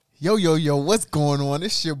Yo, what's going on?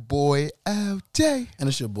 It's your boy, LJ. And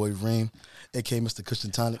it's your boy, Reem, a.k.a. Mr.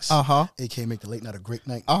 Christian Tonics. A.k.a. make the late night a great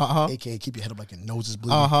night. A.k.a. keep your head up like your nose is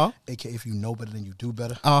bleeding. A.k.a. if you know better than you do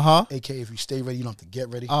better. A.k.a. if you stay ready, you don't have to get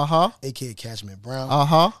ready. A.k.a. Cashman Brown.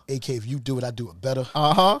 A.k.a. if you do it, I do it better.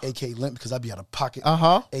 A.k.a. limp because I be out of pocket.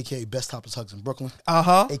 A.k.a. best toppers hugs in Brooklyn.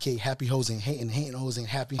 A.k.a. happy hoes ain't hating hoes ain't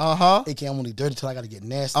happy. A.k.a. I'm only dirty till I got to get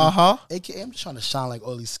nasty. A.k.a. I'm just trying to shine like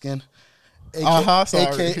oily skin.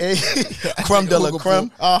 AKA creme de la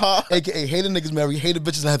creme. AKA hater niggas marry hater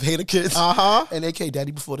bitches and have hater kids. And AKA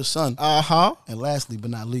daddy before the sun. And lastly but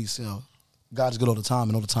not least, God is good all the time,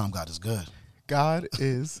 and all the time God is good. God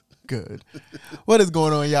is good. What is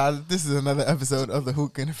going on, y'all? This is another episode of the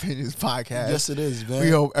Hook and Opinions podcast. Yes, it is, man. We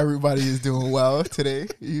hope everybody is doing well today.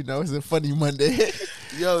 It's a funny Monday.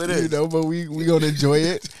 Yo, it is. But we gonna enjoy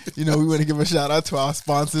it. We want to give a shout out to our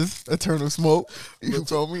sponsors, Eternal Smoke. You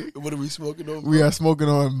feel me? What are we smoking on? We are smoking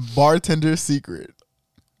on Bartender Secret.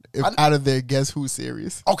 Out of their Guess Who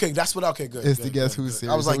series. Okay, that's what. Okay, good. It's good, the Guess good, Who good.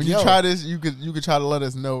 series. I was like, when you try this, you could try to let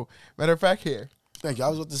us know. Matter of fact, here. Thank you. I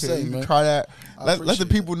was about to say, man. Try that. Let the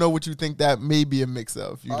people know what you think that may be a mix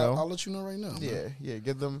of. I'll let you know right now. Yeah.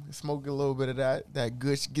 Get them smoke a little bit of that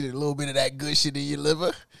good. Get a little bit of that good shit in your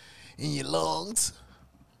liver, in your lungs.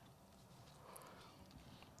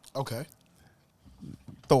 Okay.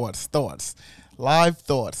 Thoughts. Live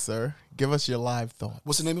thoughts, sir. Give us your live thoughts.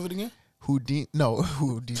 What's the name of it again? Houdini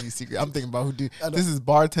Secret. I'm thinking about Houdini. This is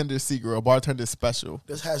Bartender Secret or Bartender Special.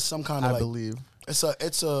 This has some kind of I believe. It's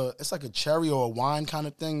like a cherry or a wine kind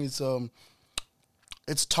of thing. It's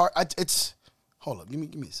tart. It's hold up. Give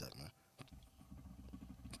me a sec, man.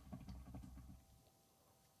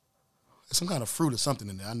 It's some kind of fruit or something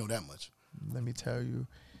in there. I know that much. Let me tell you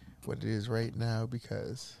what it is right now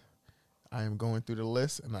because I am going through the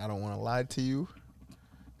list and I don't want to lie to you.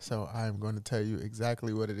 So I am going to tell you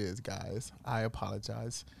exactly what it is, guys. I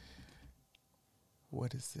apologize.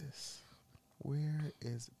 What is this? Where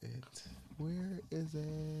is it?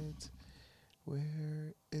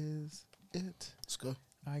 Let's go.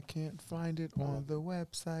 I can't find it on the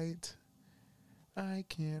website.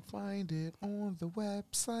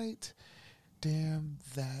 Damn,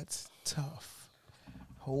 that's tough.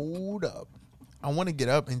 Hold up. I want to get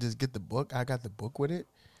up and just get the book. I got the book with it,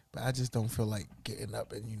 but I just don't feel like getting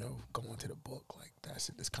up and, going to the book. Like, that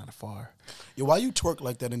shit is kind of far. Yeah, why you twerk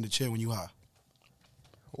like that in the chair when you high?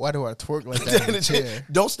 Why do I twerk like that in the chair?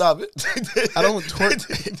 Don't stop it. I don't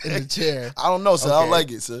twerk in the chair. I don't know, sir. Okay. I don't like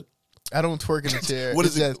it, sir. I don't twerk in the chair. What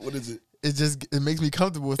is it? It makes me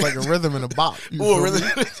comfortable. It's like a rhythm and a bop. Oh, really?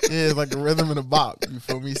 Yeah, it's like a rhythm and a bop. You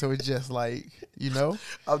feel me? So it's just like,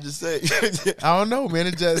 I'm just saying. I don't know, man.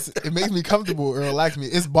 It makes me comfortable or relax me.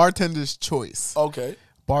 It's bartender's choice. Okay.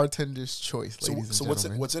 Bartender's choice, ladies and gentlemen.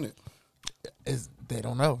 So what's in it? They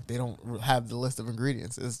don't know. They don't have the list of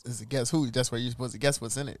ingredients. It's a guess who. That's where you're supposed to guess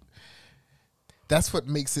what's in it. That's what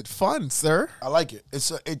makes it fun, sir. I like it.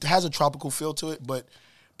 It has a tropical feel to it, but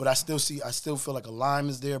I still feel like a lime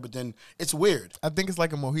is there, but then it's weird. I think it's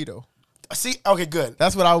like a mojito. See, okay, good.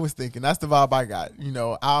 That's what I was thinking. That's the vibe I got.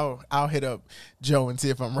 I'll hit up Joe and see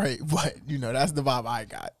if I'm right, but that's the vibe I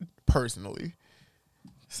got personally.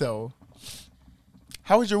 So,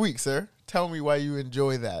 how was your week, sir? Tell me why you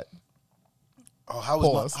enjoy that. Oh,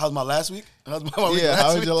 how's my last week? How's my week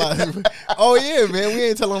how was your last week? Oh, yeah, man. We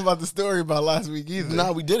ain't telling about the story about last week either.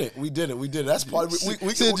 No, we didn't. That's part of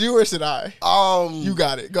it. Should you or should I? You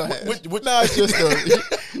got it. Go ahead. It's your story.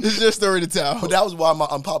 It's your story to tell. But that was why my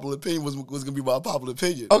unpopular opinion was going to be my unpopular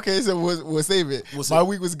opinion. Okay, so we'll save it. My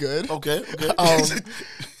week was good. Okay.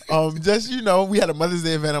 Just, we had a Mother's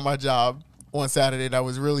Day event at my job on Saturday that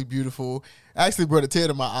was really beautiful. I actually brought a tear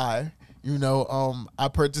to my eye. I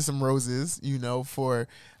purchased some roses, for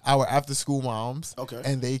our after-school moms. Okay.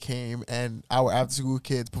 And they came, and our after-school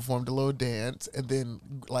kids performed a little dance, and then,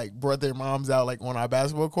 brought their moms out, on our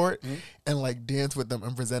basketball court, and, danced with them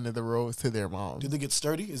and presented the rose to their moms. Did they get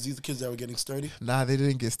sturdy? Is these the kids that were getting sturdy? Nah, they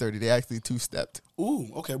didn't get sturdy. They actually two-stepped. Ooh,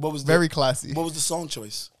 okay. Very classy. What was the song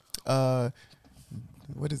choice?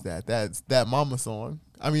 What is that? That's that mama song.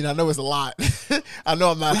 I mean, I know it's a lot. I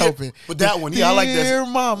know I'm not helping. But that one, I like that. Dear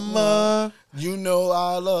mama. You know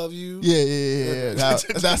I love you. Yeah.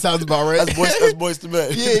 That sounds about right. That's Boyz II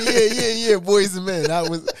Men. Yeah. Boyz II Men.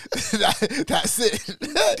 That's it.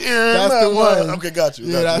 That's the one. Okay, got you.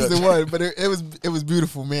 That's the one. But it was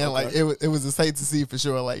beautiful, man. Okay. It was a sight to see for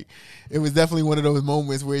sure. It was definitely one of those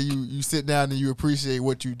moments where you sit down and you appreciate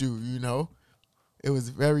what you do. It was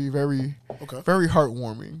very, very, very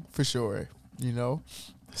heartwarming for sure.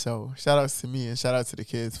 So shout outs to me and shout out to the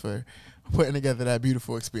kids for putting together that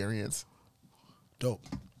beautiful experience. Dope.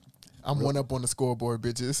 I'm 1 up on the scoreboard,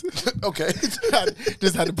 bitches. Okay.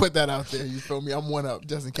 Just had to put that out there. You feel me? I'm 1 up,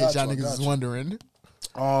 just in case y'all niggas is wondering.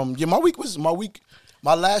 Yeah, my week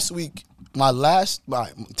last week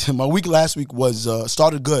was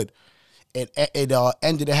started good. It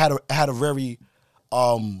ended. It had a very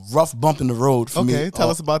rough bump in the road for me. Okay, tell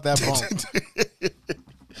us about that bump.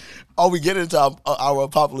 Are we getting into our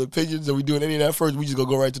popular opinions? Are we doing any of that first? We just gonna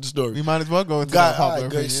go right to the story. We might as well go into our popular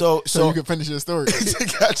opinion. So you can finish your story.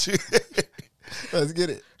 Got you. Let's get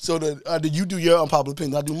it. So did you do your unpopular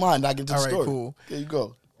opinion? I do mine. I get to the story. All right, cool. There you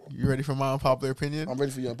go. You ready for my unpopular opinion? I'm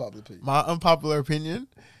ready for your unpopular opinion. My unpopular opinion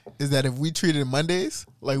is that if we treated Mondays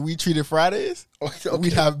like we treated Fridays,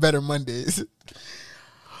 we'd have better Mondays.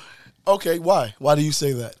 Okay, why? Why do you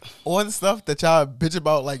say that? All the stuff that y'all bitch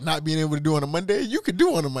about, like not being able to do on a Monday, you could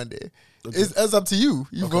do on a Monday. Okay. It's up to you.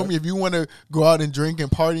 You feel me? If you want to go out and drink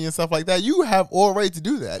and party and stuff like that, you have all right to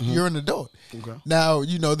do that. Mm-hmm. You're an adult. Okay. Now,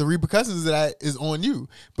 the repercussions of that is on you.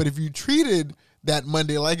 But if you treated that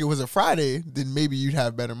Monday like it was a Friday, then maybe you'd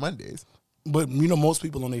have better Mondays. But most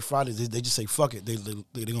people on their Fridays, they just say fuck it.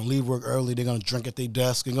 They're gonna leave work early. They're gonna drink at their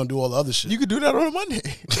desk. They're gonna do all the other shit. You could do that on a Monday.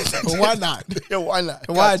 But why not? Yeah, why not?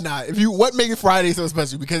 Why not? What makes Friday so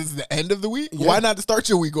special? Because it's the end of the week. Yeah. Why not to start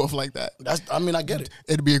your week off like that? I get it.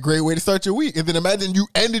 It'd be a great way to start your week. And then imagine you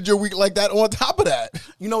ended your week like that on top of that.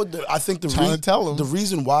 I think the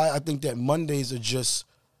reason why I think that Mondays are just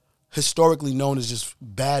historically known as just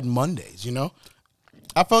bad Mondays.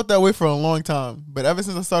 I felt that way for a long time, but ever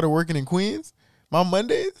since I started working in Queens, my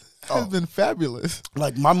Mondays has been fabulous.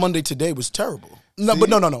 Like my Monday today was terrible. No.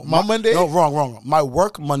 My Monday? No, wrong. My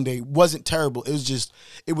work Monday wasn't terrible.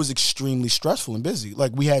 It was extremely stressful and busy.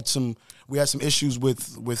 Like we had some issues with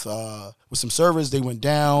some servers. They went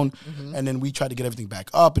down, and then we tried to get everything back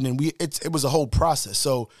up, and then it was a whole process.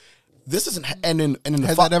 So this isn't. And then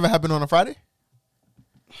has that ever happened on a Friday?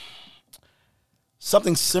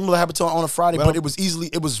 Something similar happened on a Friday, but it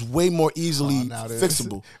was way more easily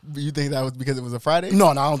fixable. You think that was because it was a Friday? No,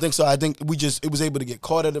 I don't think so. I think it was able to get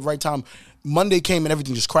caught at the right time. Monday came and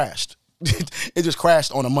everything just crashed. It just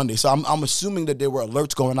crashed on a Monday. So I'm assuming that there were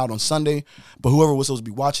alerts going out on Sunday, but whoever was supposed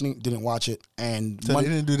to be watching it didn't watch it. And so they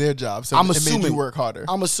didn't do their job. So it made you work harder.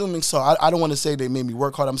 I'm assuming so. I don't want to say they made me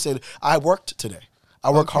work hard. I'm saying I worked today.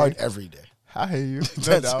 I work hard every day. I hear you.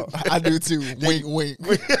 No doubt. I do too. Wink, wink.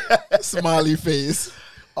 Smiley face.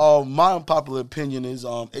 My unpopular opinion is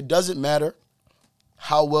it doesn't matter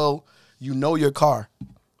how well you know your car.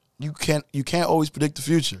 You can't always predict the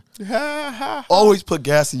future. Always put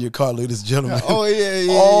gas in your car, ladies and gentlemen. Oh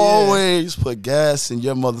yeah. Always put gas in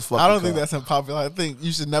your motherfucking car. I don't think that's unpopular. I think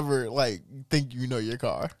you should never think you know your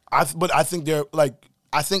car. But I think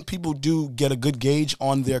I think people do get a good gauge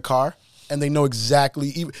on their car. And they know exactly,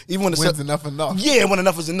 even when when's enough. Yeah, when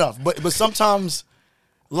enough is enough. But sometimes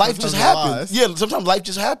life just happens. Yeah, sometimes life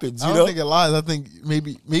just happens. I don't think it lies. I think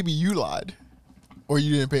maybe you lied, or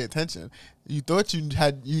you didn't pay attention. You thought you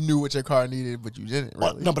knew what your car needed, but you didn't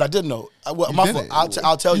really. Well, no, but I did know. My fault.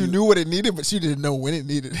 I'll tell you. You knew what it needed, but you didn't know when it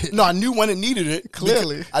needed it. No, I knew when it needed it.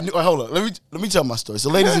 Clearly. I knew. Hold on. Let me tell my story. So,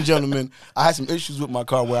 ladies and gentlemen, I had some issues with my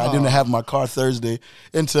car where I didn't have my car Thursday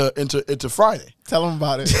into Friday. Tell them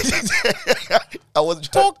about it. I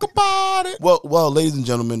wasn't talk about it. Well, ladies and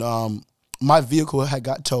gentlemen, my vehicle had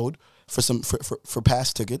got towed for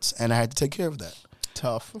past tickets, and I had to take care of that.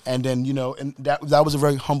 Tough. And then and that was a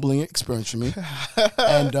very humbling experience for me.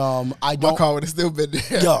 And my car would have still been there.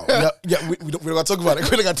 Yeah. We're not gonna talk about it.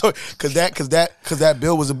 We're not gonna talk because that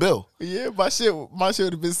bill was a bill. Yeah, my shit would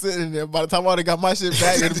have been sitting there. By the time I would have got my shit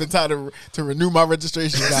back, it would have been time to renew my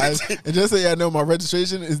registration, guys. And just so y'all know, my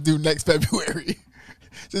registration is due next February.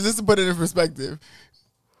 Just to put it in perspective.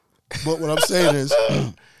 But what I'm saying is,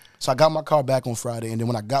 so I got my car back on Friday, and then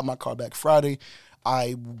when I got my car back Friday,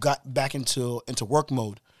 I got back into work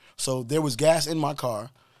mode. So there was gas in my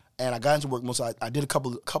car, and I got into work mode. So I did a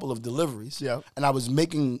couple of deliveries. Yeah. And I was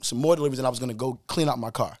making some more deliveries, and I was going to go clean out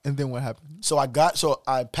my car. And then what happened? So I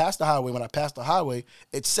passed the highway. When I passed the highway,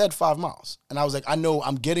 it said 5 miles, and I was like, I know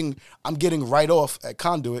I'm getting right off at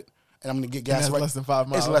Conduit, and I'm going to get gas. And that's less than 5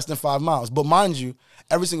 miles. It's less than 5 miles. But mind you,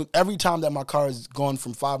 every time that my car has gone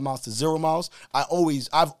from 5 miles to 0 miles, I've always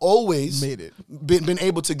made it. Been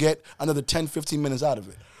able to get another 10, 15 minutes out of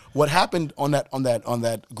it. What happened on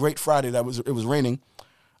that great Friday it was raining,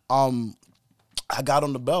 I got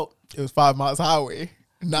on the belt. It was 5 miles highway,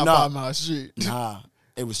 not 5 miles street. Nah.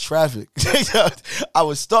 It was traffic. I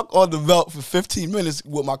was stuck on the belt for 15 minutes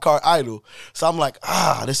with my car idle. So I'm like,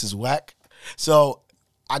 this is whack. So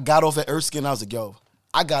I got off at Erskine. I was like, yo,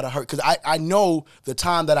 I got to hurt. Because I know the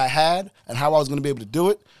time that I had and how I was going to be able to do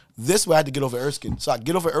it. This way I had to get over Erskine. So I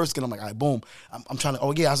get over Erskine. I'm like, all right, boom. I'm trying to.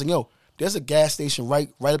 Oh yeah. I was like, yo, there's a gas station right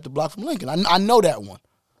up the block from Lincoln. I know that one.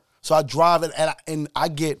 So I drive it and I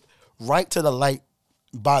get right to the light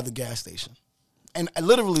by the gas station. And I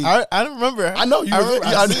literally, I don't remember. I know you.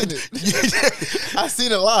 I seen it. I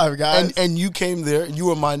seen it live, guys. And you came there. You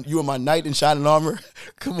were my knight in shining armor.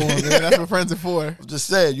 Come on, man. That's what friends are for. I'm just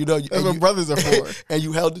saying, that's what brothers are for. And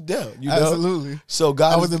you held it down. Absolutely. So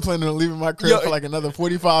God, I wasn't planning on leaving my crib for like another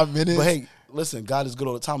 45 minutes. But hey, listen, God is good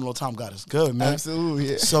all the time. And all the time, God is good, man.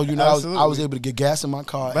 Absolutely. Yeah. So I was able to get gas in my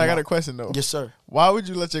car. But I got a question though. Yes, sir. Why would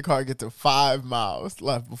you let your car get to 5 miles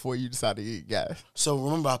left before you decided to get gas? So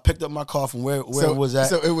remember, I picked up my car from where it was at.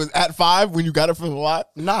 So it was at 5 when you got it from the lot?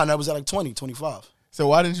 Nah, that was at like 20, 25. So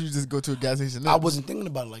why didn't you just go to a gas station then? I wasn't thinking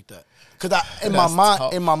about it like that. Because in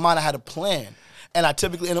my mind, I had a plan. And I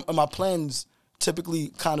typically, and my plans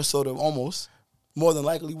typically kind of sort of almost more than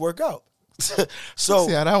likely work out. So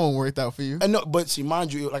see how that one worked out for you. And no, but see,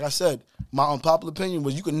 mind you, like I said, my unpopular opinion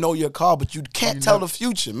was you can know your car, but you can't tell the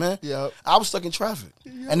future, man. Yep. I was stuck in traffic.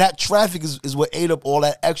 Yep. And that traffic is what ate up all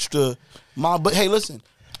that extra mile. But hey, listen,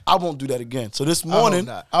 I won't do that again. So this morning,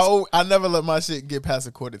 I never let my shit get past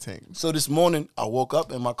a quarter tank. So this morning, I woke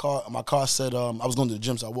up and my car said I was going to the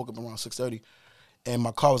gym, so I woke up around 6:30, and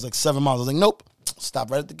my car was like 7 miles. I was like, nope.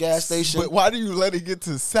 Stop right at the gas station. But why do you let it get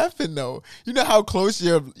to 7 though? You know how close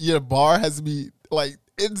your bar has to be. Like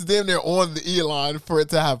it's damn near on the E line for it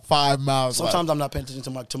to have 5 miles. Sometimes I'm not paying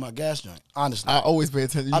attention to my gas joint. Honestly, I always pay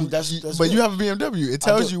attention. That's but you have a BMW. It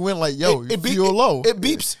tells you when, like, yo, you feel low. It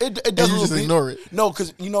beeps. It does. And you just ignore it. No,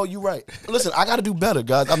 because you're right. Listen, I got to do better,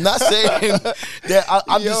 guys. I'm not saying that.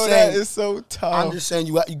 I'm just saying that is so tough. I'm just saying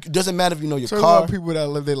it doesn't matter if you know your Turns car. out people that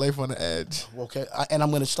live their life on the edge. Okay, and I'm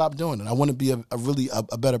going to stop doing it. I want to be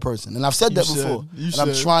a better person, and I've said that before.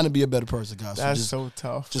 I'm trying to be a better person, guys. That's so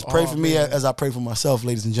tough. Just pray for me as I pray for myself,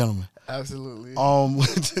 ladies and gentlemen. Absolutely.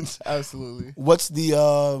 Absolutely. What's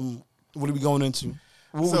the what are we going into?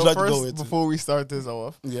 What would you like to go into? Before we start this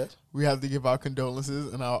off, yes, we have to give our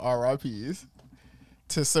condolences and our RIPs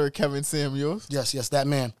to Sir Kevin Samuels. Yes, that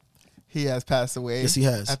man. He has passed away. Yes, he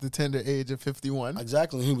has. At the tender age of 51.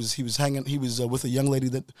 Exactly. He was with a young lady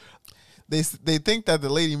that they think that the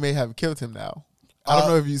lady may have killed him now. I don't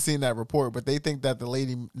know if you've seen that report, but they think that the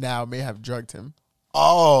lady now may have drugged him.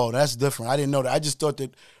 Oh, that's different. I didn't know that. I just thought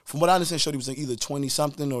that, from what I understand, Shorty was like either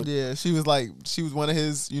 20-something or... Yeah, she was one of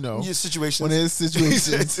his, situations. One of his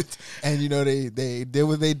situations. And, they did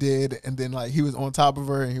what they did. And then, he was on top of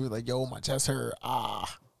her and he was like, yo, my chest hurt.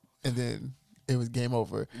 And then it was game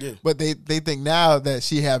over. Yeah. But they think now that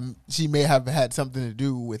she may have had something to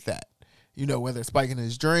do with that. Whether spiking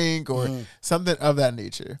his drink or something of that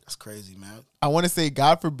nature. That's crazy, man. I want to say,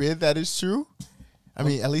 God forbid that is true. I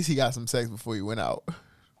mean, at least he got some sex before he went out.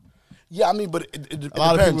 Yeah, I mean, but it a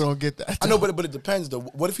lot depends. of people don't get that. I know, but it depends though.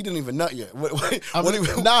 What if he didn't even nut yet?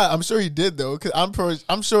 I'm sure he did though, because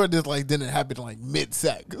I'm sure this didn't happen mid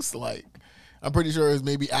sex. I'm pretty sure it was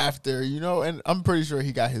maybe after, and I'm pretty sure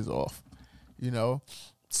he got his off.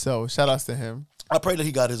 So shout outs to him. I pray that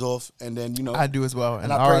he got his off, and then I do as well,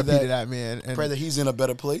 and I pray that man. And pray that he's in a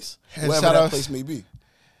better place, wherever that place may be.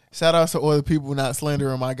 Shout out to all the people not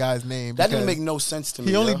slandering my guy's name. That didn't make no sense to me.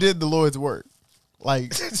 He only did the Lord's work.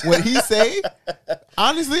 What he say,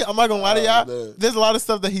 honestly, I'm not going to lie to y'all. Man. There's a lot of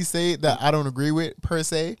stuff that he said that I don't agree with, per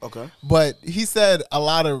se. Okay. But he said a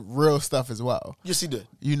lot of real stuff as well. Yes, he did.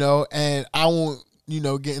 And I won't,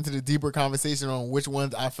 get into the deeper conversation on which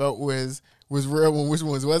ones I felt was real and which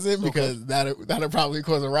ones wasn't, because that'll probably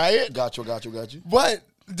cause a riot. Got you. But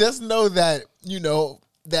just know that,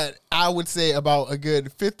 that I would say about a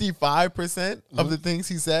good 55% of the things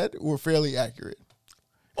he said were fairly accurate.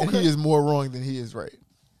 Okay. And he is more wrong than he is right.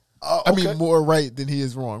 Okay. I mean, more right than he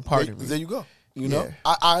is wrong. Pardon me. There you go.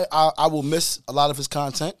 I will miss a lot of his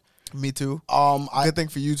content. Me too. Good thing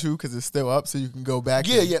for you too, because it's still up, so you can go back.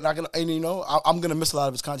 Yeah. I'm gonna miss a lot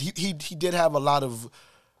of his content. He did have a lot of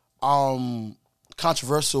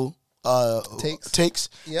controversial takes,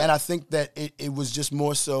 yep. And I think that it was just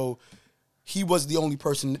more so. He was the only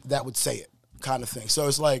person that would say it, kind of thing. So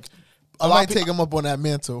it's like I might take him up on that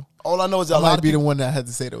mantle. All I know is I might be the one that had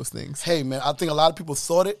to say those things. Hey man, I think a lot of people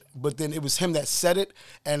thought it, but then it was him that said it.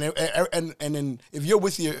 And then if you're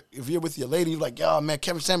with your lady, you're like, yo man,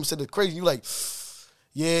 Kevin Samuels said it's crazy. You're like,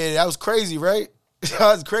 yeah, that was crazy, right? That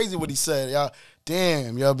was crazy what he said. Yeah,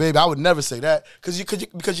 damn, yo, baby, I would never say that because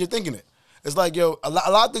you're thinking it. It's like, yo, a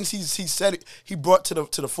lot of things he said he brought to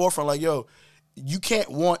the forefront. Like, yo, you can't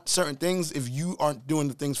want certain things if you aren't doing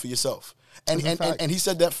the things for yourself. And he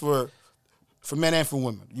said that for for men and for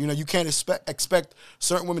women. You know, you can't expect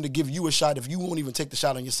certain women to give you a shot if you won't even take the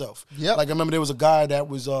shot on yourself. Yep. Like, I remember there was a guy that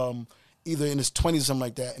was either in his 20s or something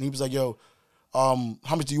like that, and he was like, yo,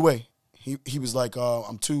 how much do you weigh? He was like,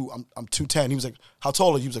 I'm 210. He was like, how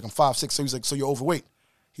tall are you? He was like, I'm 5'6". So he was like, so you're overweight.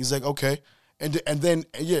 He's like, okay. And then,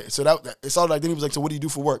 yeah, so that it started like, then he was like, so what do you do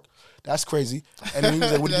for work? That's crazy. And then he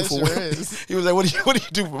was like, what do you do for work? He was like, what do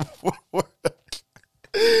you do for work?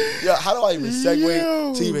 Yeah, how do I even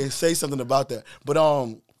segue to even say something about that? But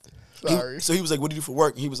sorry. So he was like, what do you do for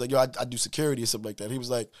work? And he was like, yo, I do security or something like that. He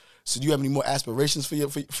was like, so do you have any more aspirations for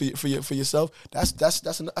yourself?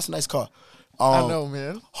 That's a nice car. I know,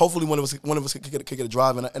 man. Hopefully, one of us could get a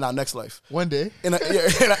drive in our next life. One day, in our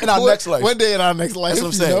next life. One day in our next life. That's what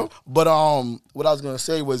I'm saying. But what I was gonna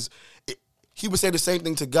say was, he would say the same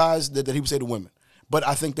thing to guys that he would say to women. But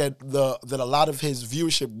I think that that a lot of his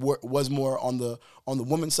viewership was more on the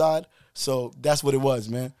women's side. So that's what it was,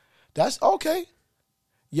 man. That's okay.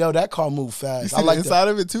 Yo, that car moved fast. You see I like the inside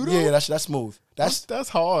that. of it too, though? Yeah, that's smooth. That's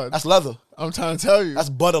hard. That's leather. I'm trying to tell you. That's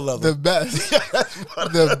butter leather. The best.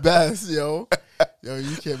 The best, yo. Yo,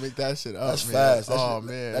 you can't make that shit up, that's man. Fast.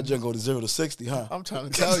 Man. That junk go to 0 to 60, huh? I'm trying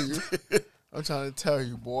to tell you. I'm trying to tell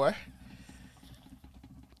you, boy.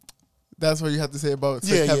 That's what you have to say about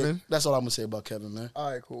Kevin? Yeah. That's all I'm going to say about Kevin, man.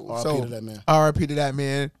 All right, cool. R.I.P. to that man. R.I.P. to that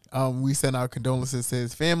man. We send our condolences to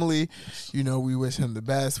his family. You know, we wish him the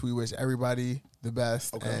best. We wish everybody the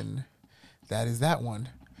best. Okay. And that is that one.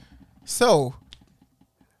 So,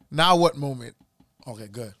 now what moment? Okay,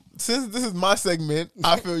 good. Since this is my segment,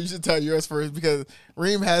 I feel you should tell yours first because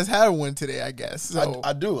Reem has had one today, I guess. So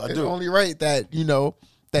I do. It's only right that,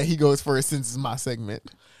 that he goes first since it's my segment.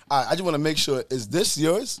 All right, I just want to make sure, is this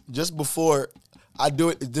yours? Just before I do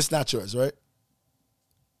it, is this not yours, right?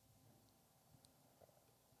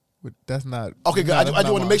 But that's not. Okay, good. I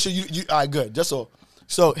just want to make sure you all right, good. Just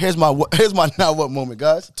so here's my now what moment,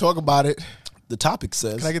 guys. Talk about it. The topic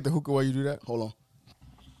says. Can I get the hookah while you do that? Hold on.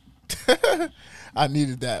 I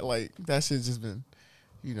needed that. Like, that shit's just been,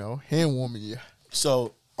 hand warming you.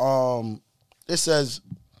 So, it says,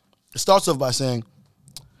 it starts off by saying,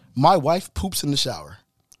 my wife poops in the shower.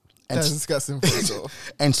 That's disgusting.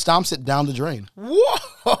 And stomps it down the drain.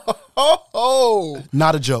 Whoa!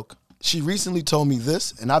 Not a joke. She recently told me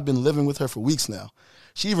this, and I've been living with her for weeks now.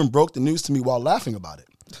 She even broke the news to me while laughing about it.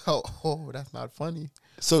 Oh, that's not funny.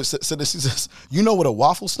 So she says, you know what a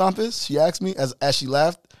waffle stomp is? She asked me as she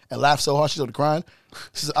laughed and laughed so hard she started crying.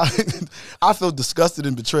 She says, I feel disgusted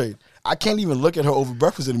and betrayed. I can't even look at her over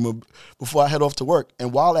breakfast anymore before I head off to work.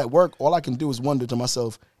 And while at work, all I can do is wonder to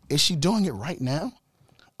myself, is she doing it right now?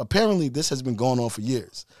 Apparently, this has been going on for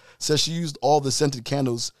years. Says she used all the scented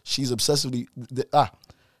candles she uses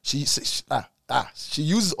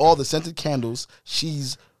all the scented candles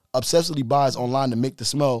she's obsessively buys online to make the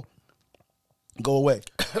smell go away.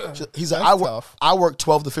 He's like, I work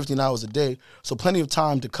 12 to 15 hours a day, so plenty of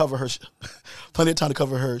time to cover her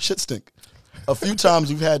shit stink. A few times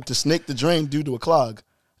we've had to snake the drain due to a clog.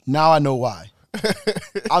 Now I know why.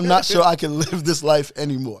 I'm not sure I can live this life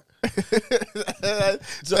anymore.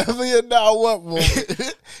 Definitely a now what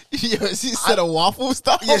moment. She said a waffle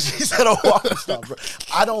stop? Yeah, she said a waffle stop, bro.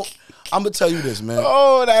 I'm going to tell you this, man.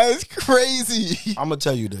 Oh, that is crazy. I'm going to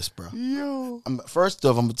tell you this, bro. Yo. First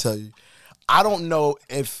off, I'm going to tell you, I don't know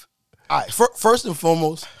if, all right, first and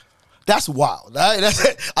foremost, that's wild. Right?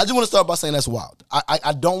 I just want to start by saying that's wild.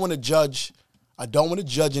 I don't want to judge. I don't want to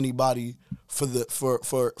judge anybody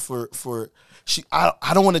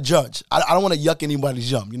I don't want to judge. I don't want to yuck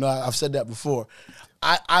anybody's yum. I've said that before.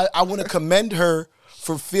 I want to commend her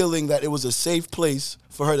for feeling that it was a safe place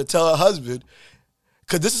for her to tell her husband,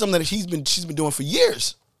 because this is something that she's been doing for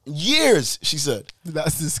years. Years, she said.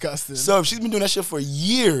 That's disgusting. So if she's been doing that shit for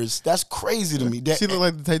years, that's crazy to me. She look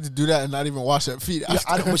like the type to do that and not even wash her feet after. Yeah,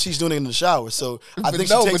 I know, but she's doing it in the shower. So I think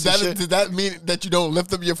no, she takes but does that mean that you don't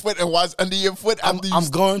lift up your foot and wash under your foot? I'm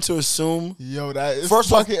going to assume. Yo, that is first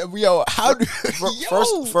fucking. Yo, how do?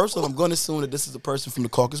 First off, I'm going to assume that this is a person from the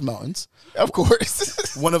Caucasus Mountains. Of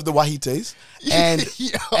course, one of the Wahites,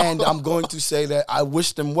 and I'm going to say that I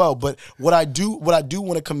wish them well. But what I do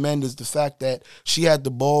want to commend is the fact that she had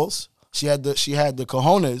the balls. She had the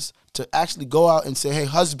cojones to actually go out and say, hey,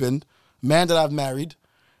 husband, man that I've married,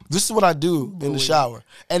 this is what I do in the shower.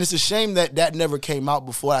 And it's a shame that never came out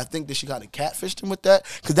before. I think that she kind of catfished him with that,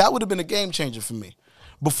 because that would have been a game changer for me.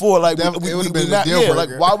 Before, like, it would have been a deal breaker.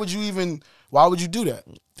 Like, why would you do that?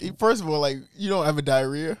 First of all, like, you don't have a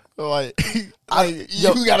diarrhea. Like,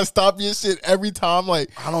 you gotta stop your shit every time. Like,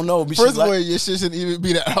 I don't know. First of all, your shit shouldn't even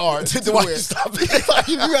be that hard. Why you stop it? Like,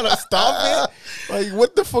 you gotta stop it. Like,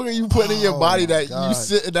 what the fuck are you putting in your body that you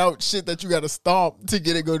sitting out shit that you gotta stomp to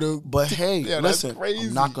get it go to? But hey, yeah, listen, crazy.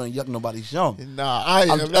 I'm not gonna yuck nobody's yum. Nah, I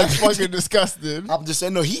am. That's fucking disgusting. I'm just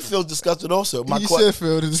saying, no, he feels disgusted also. He should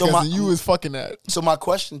feel disgusting. You was fucking that. So my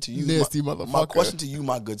question to you, nasty motherfucker. My question to you,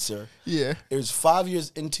 my good sir. Yeah. Is 5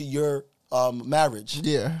 years into your marriage.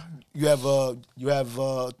 Yeah. You have a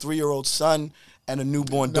 3-year-old son and a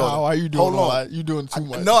newborn daughter. No, why are you doing a lot? You doing too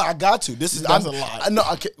much. No, I got to. That's a lot. I know.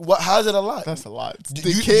 How is it a lot? That's a lot.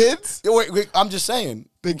 The kids? Wait. I'm just saying.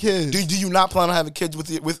 The kids. Do you not plan on having kids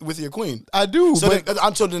with your queen? I do. So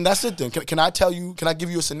then that's it. Then can I tell you? Can I give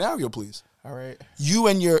you a scenario, please? All right. You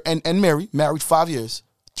and Mary married 5 years,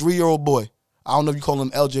 3-year-old boy. I don't know if you call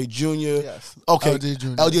him LJ Jr. Yes. Okay.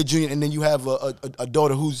 LJ Jr. And then you have a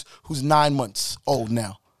daughter who's 9 months old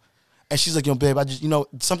now. And she's like, yo, babe, I just,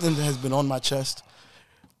 something that has been on my chest.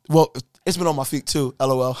 Well, it's been on my feet too.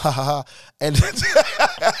 LOL. Ha ha ha. And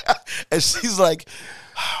and she's like,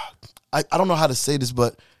 I don't know how to say this,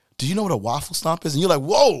 but do you know what a waffle stomp is? And you're like,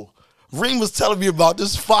 whoa, Reem was telling me about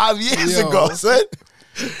this 5 years ago, son.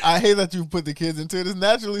 I hate that you put the kids into it. It's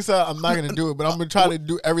naturally so I'm not gonna do it, but I'm gonna try to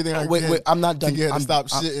do everything I can. Wait, I'm not done. To get her to stop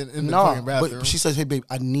shitting in the fucking bathroom. But she says, "Hey, babe,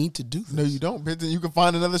 I need to do this." No, you don't, bitch. You can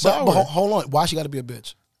find another shower. But hold on, why she got to be a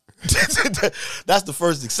bitch? That's the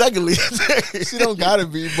first thing. Secondly, she don't gotta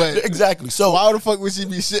be, but exactly. So why the fuck would she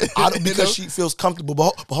be shitting? Because she feels comfortable.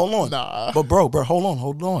 But hold on, nah. But bro, hold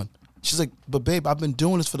on. She's like, but babe, I've been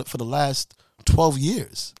doing this for the last 12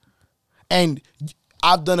 years, and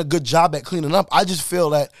I've done a good job at cleaning up. I just feel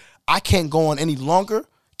that I can't go on any longer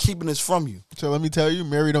keeping this from you. So let me tell you,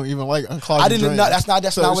 Mary don't even like unclogging I didn't drains. know.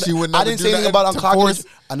 That's not what she would I didn't say anything about unclogging.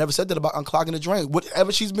 I never said that about unclogging the drain.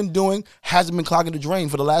 Whatever she's been doing hasn't been clogging the drain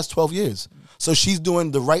for the last 12 years. So she's doing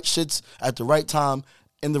the right shits at the right time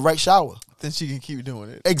in the right shower. Then she can keep doing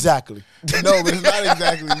it. Exactly. No, but it's not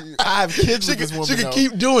exactly. I have kids with this woman. She can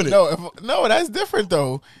keep doing it. No, that's different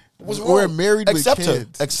though. We're married with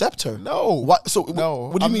kids. Accept her. No. What? So no.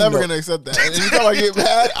 What do you I'm mean? Never gonna accept that. And anytime I get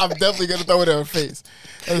mad, I'm definitely gonna throw it in her face.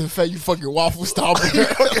 That's the fact you fucking waffle stomper.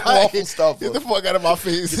 Waffle stomper. Get the fuck out of my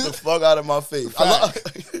face. Get the fuck out of my face.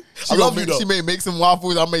 I love you though. She may make some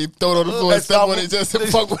waffles. I may throw it on the floor and step on it just to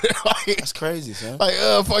fuck with it. That's crazy, son. Like,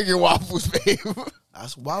 fuck your waffles, babe.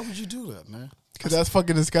 Why would you do that, man? Because that's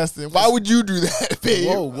fucking disgusting. Why would you do that, babe?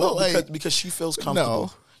 Whoa. Like, because she feels comfortable.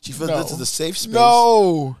 No. She feels this is a safe space.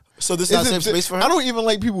 No. So this is not a safe space for her? I don't even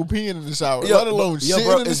like people peeing in the shower, let alone shitting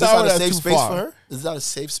bro, in the is shower. This not a that's safe too space far. for her? Is that a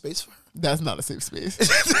safe space for her? That's not a safe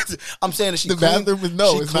space. I'm saying that she the bathroom is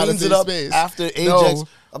it's not a safe space. After Ajax.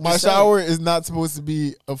 No, my shower is not supposed to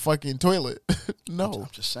be a fucking toilet. No. I'm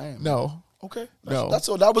just saying. Man. No. Okay. No. That's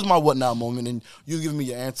all. That was my what now moment, and you giving me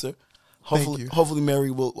your answer. Hopefully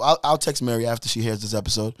Mary will. I'll text Mary after she hears this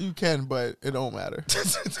episode. You can, but it don't matter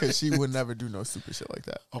because she would never do no stupid shit like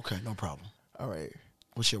that. Okay, no problem. All right.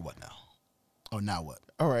 What's your what now? Oh, now what?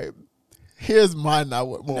 All right. Here's my now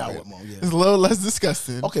what moment. Now what moment? Yeah. It's a little less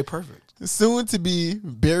disgusting. Okay, perfect. Soon to be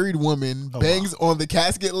buried woman bangs on the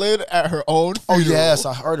casket lid at her own funeral. Oh yes,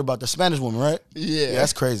 I heard about the Spanish woman, right? Yeah,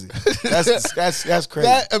 that's crazy. That's crazy.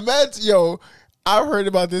 Imagine, I heard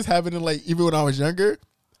about this happening like even when I was younger,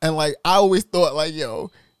 and like I always thought like,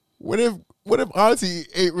 what if Auntie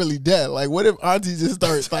ain't really dead? Like, what if Auntie just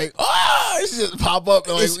starts like, she just pop up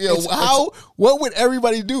and like, what would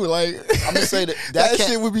everybody do? Like, I'm gonna say that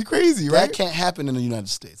shit would be crazy, right? That can't happen in the United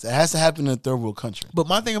States. It has to happen in a third world country. But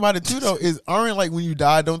my thing about it too, though, is aren't like when you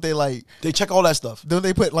die, don't they like they check all that stuff? Don't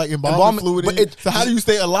they put like embalming fluid in? So how do you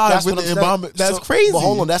stay alive with the embalming? That's crazy. But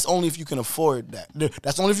hold on, that's only if you can afford that.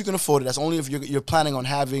 That's only if you can afford it. That's only if you're planning on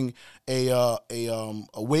having a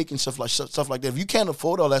wake and stuff like that. If you can't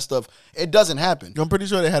afford all that stuff, it doesn't happen. I'm pretty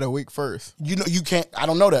sure they had a wake first. You can't. I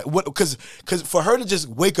don't know that. Because for her to just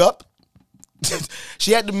wake up,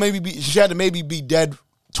 she had to maybe be dead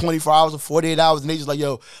 24 hours or 48 hours, and they just like,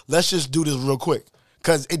 let's just do this real quick.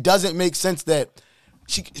 Because it doesn't make sense that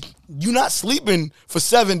you're not sleeping for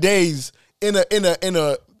 7 days in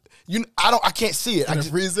a. I can't see it. In a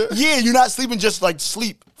freezer? Yeah, you're not sleeping just like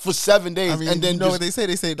sleep for 7 days. I mean, and then what they say?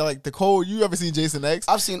 They say like the cold. You ever seen Jason X?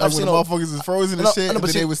 I've seen. When the motherfuckers is frozen and shit,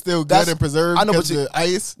 but they was still good and preserved because of the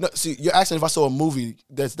ice. No, see, you're asking if I saw a movie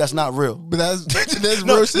that's not real. But that's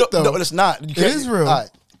real shit though. No, it's not. It is real. All right,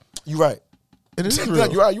 you're right. It is real.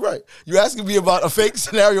 You're right. You're asking me about a fake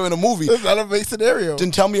scenario in a movie. It's not a fake scenario. Then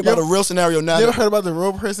tell me about a real scenario now. You ever heard about the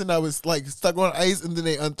real person that was like stuck on ice and then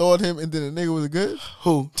they unthawed him and then the nigga was good?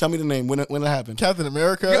 Who? Tell me the name. When it happened? Captain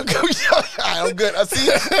America. I'm good. I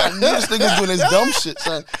knew this nigga's doing his dumb shit,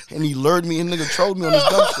 son. And he lured me and nigga trolled me on his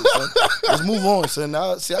dumb shit, son. Let's move on, son.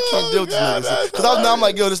 Now, see, I can't deal with this nigga. Because I'm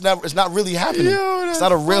like, yo, it's not really happening. It's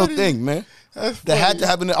not a real thing, man. That had to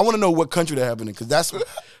happen. I want to know what country that happened in, because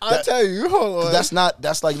I'll tell you. Hold on.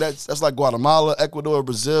 That's like Guatemala, Ecuador,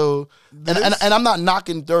 Brazil, and I'm not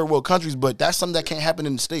knocking third world countries, but that's something that can't happen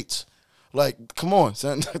in the States. Like, come on,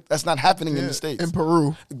 son, that's not happening in the States. In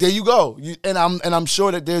Peru, there you go. And I'm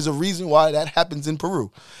sure that there's a reason why that happens in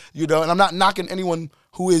Peru. You know, and I'm not knocking anyone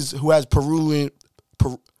who has Peruvian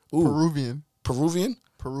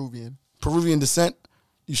descent.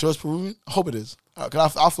 You sure it's Peruvian? I hope it is.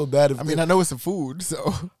 I feel bad if I know it's a food,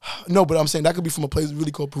 so no, but I'm saying that could be from a place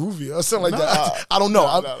really called Peruvian or something like that. I don't know.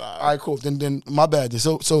 All right, cool. Then my bad.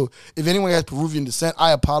 So if anyone has Peruvian descent,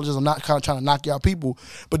 I apologize. I'm not kind of trying to knock you out people,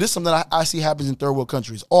 but this is something that I see happens in third world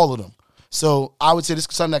countries, all of them. So I would say this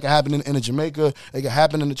is something that can happen in a Jamaica. It can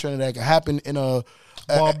happen in the Trinidad. It can happen in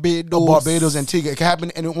Barbados, Antigua. It can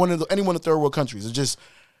happen in any one of the third world countries. It's just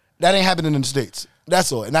that ain't happening in the States.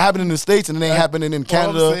 That's all. And that happening in the States, and it ain't happening in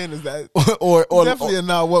Canada. All I'm saying is that or definitely a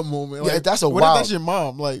now what moment. Yeah, like, that's a what wild. if that's your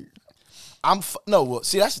mom? Like,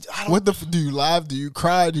 see, that's I don't. What do you laugh? Do you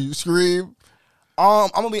cry? Do you scream?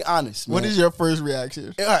 I'm gonna be honest, man. What is your first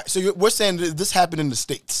reaction? All right, so we're saying that this happened in the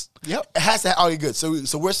States. Yep, it has to. Okay, good.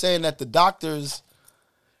 So we're saying that the doctors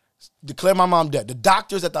declare my mom dead. The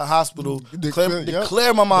doctors at the hospital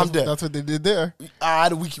declare my mom dead. That's what they did there.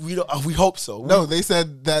 We hope so. No, they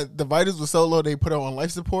said that the vitals were so low they put her on life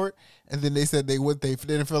support, and then they said they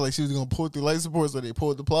didn't feel like she was gonna pull through life support, so they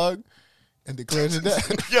pulled the plug and declared her dead.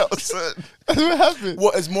 Yo, son, that's what happened.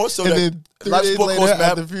 Well, it's more so and that then 3 days later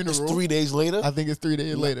at the funeral. It's 3 days later. I think it's 3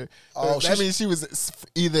 days later. Oh, that means she was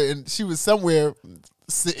she was somewhere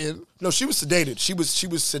sitting. No, she was sedated. She was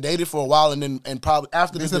sedated for a while, and probably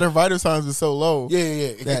after they said her vital signs were so low. Yeah.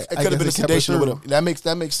 It could have been a sedation or whatever. That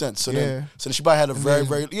makes sense. So then she probably had a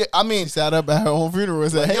very. Yeah, I mean, she sat up at her own funeral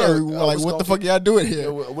and said, "Hey, what the fuck y'all doing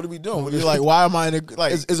here? What are we doing? You're like, why am I in a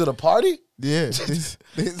like? Is it a party? Yeah,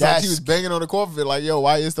 like she was banging on the coffin like, yo,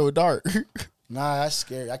 why is it so dark? Nah, that's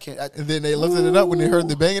scary. I can't. And then they lifted it up when they heard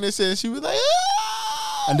the banging and shit, and she was like,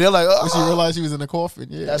 ah! And they're like, oh. When she realized she was in the coffin.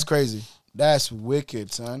 Yeah, that's crazy. That's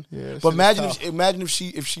wicked, son. Yeah, but imagine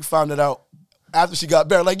if she found it out after she got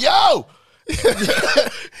buried. Like, yo. It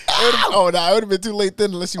would have been too late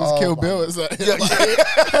then unless she was Kill Bill or something.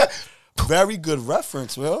 Yeah. Very good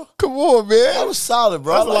reference, Will. Come on, man. That was solid,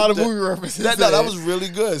 bro. That's a lot of movie references. That was really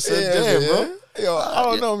good. So, damn, bro. Yo, I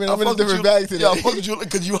don't know, man. I'm in a different bag today. Yo, I fuck with you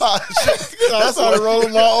because you hot. I started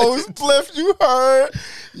rolling my own spliff. You heard?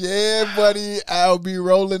 Yeah, buddy. I'll be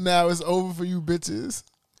rolling now. It's over for you bitches.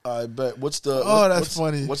 I bet. That's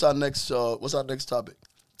funny. What's our next topic?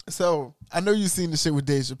 So I know you seen the shit with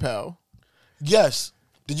Dave Chappelle. Yes.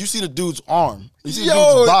 Did you see the dude's arm? You see the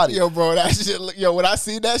dude's body? Yo, bro, that shit. Yo, when I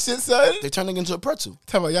see that shit, son, they turned it into a pretzel.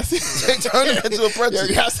 Tell me, y'all see? They turned it into a pretzel.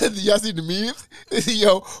 Yo, y'all see the memes?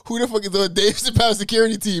 Yo, who the fuck is on Dave Chappelle's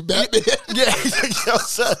security team? Batman. Yeah, yo,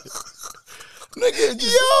 son. Nigga,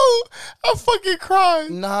 I fucking cried.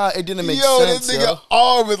 Nah, it didn't make sense. Yo, this nigga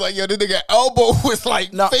arm was like, this nigga elbow was like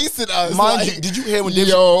facing us. Mind you, did you hear when Dave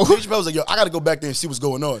Chappelle was like, yo, I gotta go back there and see what's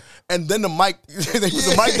going on. And then the mic, they put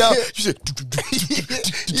the mic down. She said,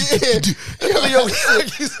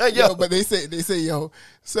 he's like, yo, but they say, yo.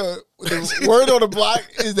 So the word on the block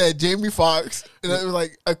is that Jamie Foxx and it was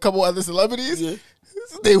like a couple other celebrities. Yeah.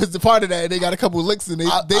 They was a part of that, and they got a couple licks, and Dave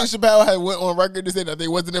Chappelle had went on record to say that they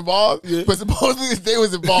wasn't involved, but supposedly they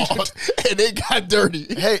was involved, and they got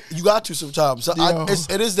dirty. Hey, you got to sometimes. So it's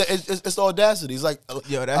the audacity. It's like,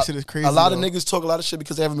 yo, that shit is crazy. A lot of niggas talk a lot of shit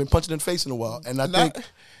because they haven't been punched in the face in a while, and I think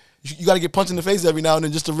you got to get punched in the face every now and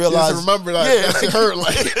then just to realize. Just to remember that shit hurt.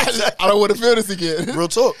 Like I don't want to feel this again. Real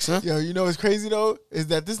talk, son. Yo, you know what's crazy though is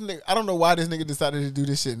that this nigga. I don't know why this nigga decided to do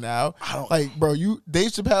this shit now. Bro.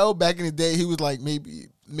 Dave Chappelle back in the day, he was like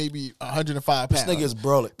maybe 105 pounds. This nigga is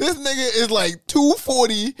brawling. This nigga is like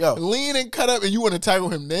 240, lean and cut up, and you want to tackle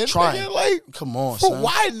him then? Trying. Nigga? Like, come on, son.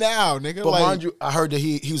 Why now, nigga? But mind you, I heard that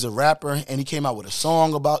he was a rapper and he came out with a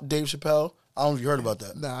song about Dave Chappelle. I don't know if you heard about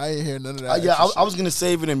that. Nah, I ain't hear none of that. I was gonna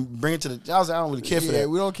save it and bring it to the. I don't really care for that.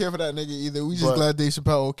 We don't care for that nigga either. We just glad Dave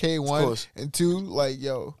Chappelle okay, one and two. Like,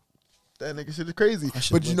 yo, that nigga shit is crazy.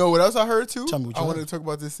 But you know what else I heard too? Tell me what you I wanted to talk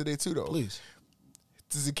about this today too, though. Please.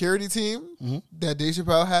 The security team that Dave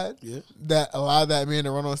Chappelle had that allowed that man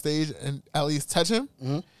to run on stage and at least touch him.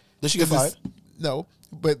 Did she get fired? No,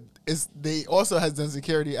 but they also has done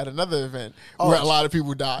security at another event where a lot of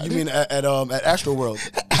people died. You mean at Astro World?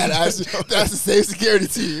 That's the same security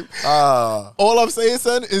team. All I'm saying,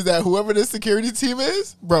 son, is that whoever this security team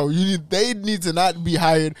is, bro, they need to not be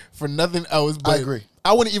hired for nothing else. But I agree.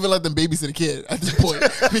 I wouldn't even let them babysit a kid at this point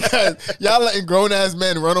because y'all letting grown ass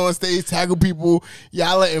men run on stage, tackle people.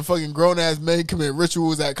 Y'all letting fucking grown ass men commit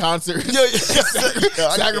rituals at concerts,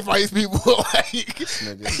 sacrifice people. Like,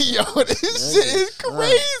 yo, this shit is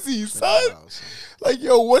crazy, son. Like,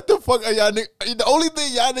 yo, what the fuck are y'all niggas? The only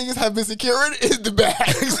thing y'all niggas have been securing is the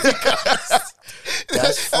bags.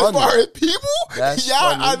 As far as people,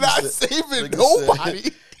 y'all are not saving nobody.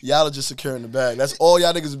 Y'all are just securing the bag. That's all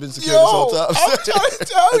y'all niggas have been securing this whole time. I'm trying to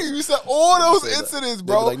tell you. You said all those incidents,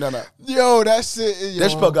 bro. Like, no. Yo, that shit. Yo.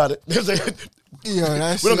 Dave Chappelle got it. Yo, that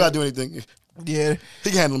shit. We don't got to do anything. Yeah. He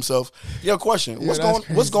can handle himself. Yo, question.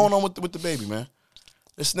 What's going on with the baby, man?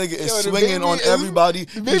 This nigga is swinging on everybody.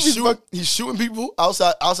 He's shooting people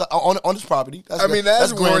outside on his property.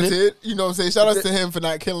 That's warranted. You know what I'm saying? Shout out to him for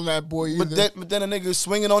not killing that boy either. But then a nigga is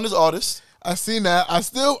swinging on his artist. I seen that. I'm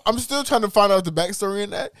still trying to find out the backstory in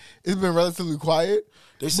that. It's been relatively quiet.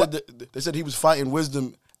 They said he was fighting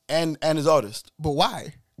Wisdom and his artist. But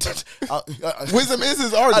why? Wisdom is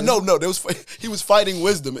his artist. No, he was fighting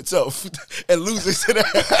Wisdom itself and losing,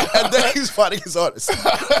 and then he's fighting his artist.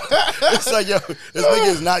 It's like, yo, this nigga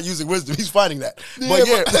is not using Wisdom; he's fighting that. But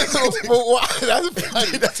why?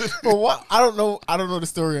 That's funny. But why? I don't know the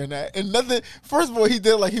story on that. And nothing. First of all, he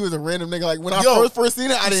did like he was a random nigga. Like when I first seen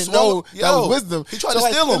it, I didn't know that was Wisdom. He tried to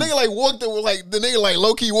steal him. The nigga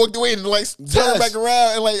low key walked away and like turned back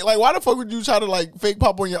around and like why the fuck would you try to like fake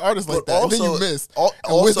pop on your artist like that? And then you missed.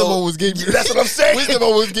 Wisdom almost gave you. That's what I'm saying. Wisdom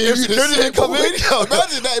almost gave you this shit. Come in.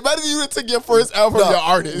 Imagine that. Imagine you would have took your first L from your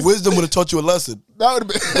artist. Wisdom would have taught you a lesson. That would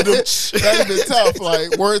have been tough.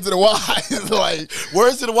 Like words of the wise. Like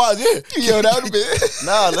words of the wise. Yeah. Yo, that would have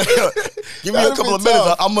been. Give me a couple of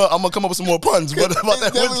minutes. I'm gonna come up with some more puns. What about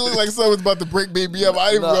that? Definitely looked like someone's about to break baby up.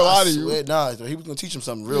 I didn't even lie to you. He was gonna teach him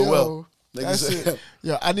something real well.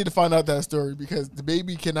 Yeah, I need to find out that story because the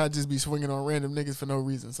baby cannot just be swinging on random niggas for no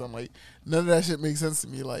reason. So I'm like, none of that shit makes sense to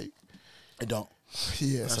me. Like, it don't.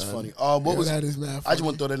 Yeah, that's son. funny. That is mad funny. I just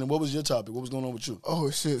want to throw that in. What was your topic? What was going on with you? Oh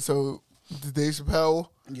shit! So the Dave Chappelle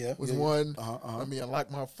was one. Let me unlock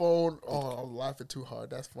my phone. Oh, I'm laughing too hard.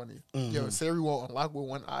 That's funny. Mm-hmm. Yo, Siri won't unlock with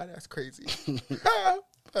one eye. That's crazy.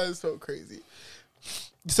 That is so crazy.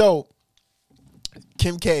 So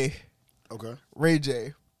Kim K, Ray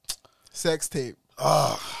J, sex tape.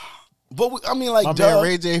 But I mean, like, my man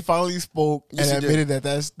Ray J finally spoke and admitted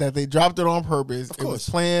that they dropped it on purpose. It was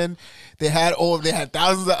planned. They had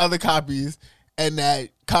thousands of other copies, and that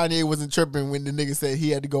Kanye wasn't tripping when the nigga said he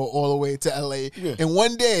had to go all the way to LA in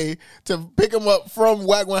one day to pick him up from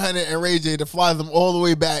Wack 100 and Ray J to fly them all the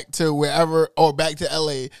way back to wherever or back to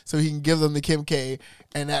LA so he can give them to Kim K,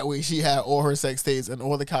 and that way she had all her sex tapes and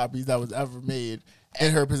all the copies that was ever made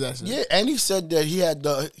in her possession. Yeah, and he said that he had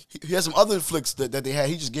some other flicks that they had.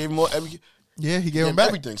 He just gave him all every. Yeah, he gave him back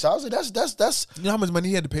everything. So I was like, that's. You know how much money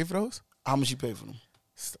he had to pay for those? How much he paid for them?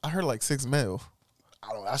 I heard like $6 million. I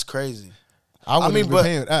don't know. That's crazy. I wouldn't be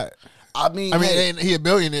paying that. I mean, he a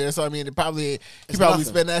billionaire, so I mean, he probably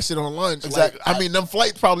spend that shit on lunch. Exactly. Like, I mean, them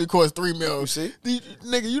flights probably cost $3 million. You see,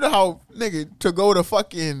 nigga, you know how to go to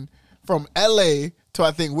fucking from LA to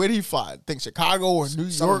I think where'd he fly? I think Chicago or New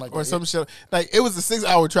York or some shit. Like it was a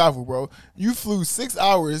 6-hour travel, bro. You flew 6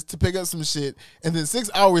 hours to pick up some shit and then 6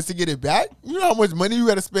 hours to get it back. You know how much money you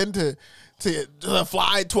got to spend to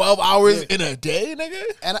fly 12 hours in a day, nigga?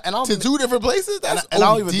 And to two different places? That's and I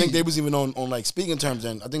don't even think they was even on like speaking terms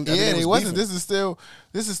then. I think they wasn't. This is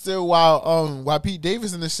still while Pete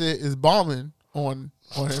Davidson and shit is bombing on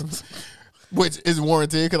him, which is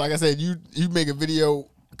warranted because like I said, you make a video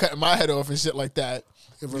cutting my head off and shit like that.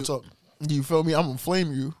 You feel me? I'm gonna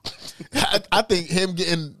flame you. I think him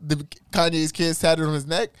getting the Kanye's kids tatted on his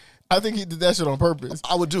neck, I think he did that shit on purpose.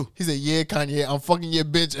 I would do. He said, "Yeah, Kanye, I'm fucking your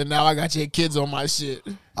bitch, and now I got your kids on my shit."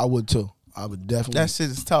 I would too. I would definitely. That shit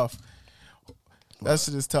is tough. That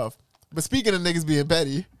shit is tough. But speaking of niggas being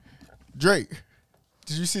petty, Drake.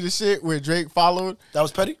 Did you see the shit where Drake followed? That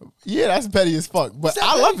was petty? Yeah, that's petty as fuck. But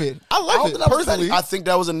I love it. I love it personally. I think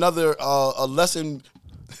that was another a lesson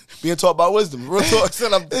being taught by wisdom. Real talk. It's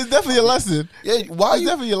definitely a lesson. Yeah, why? It's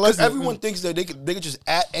definitely a lesson. Everyone thinks that they could just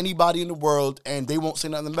at anybody in the world and they won't say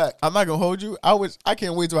nothing back. I'm not gonna hold you. I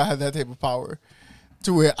can't wait till I have that type of power,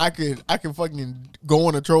 to where I can fucking go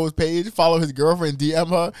on a troll's page, follow his girlfriend, DM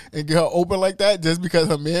her, and get her open like that just because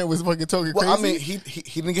her man was fucking talking crazy. I mean, he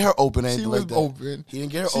didn't get her open. She was open. He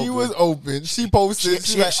didn't get her open. She was open. She posted.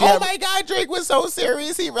 She's like, "Oh my God, Drake was so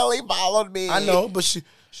serious. He really followed me." I know, but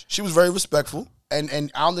She was very respectful,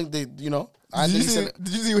 and I don't think they, you know. Did you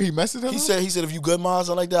see what he messaged her? He said, if you good, ma,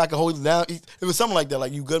 something like that, I can hold it down. It was something like that,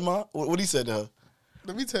 like, you good, ma? What he said to her?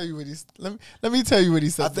 Let me tell you what let me tell you what he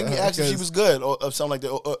said. I think he asked if she was good or something like that,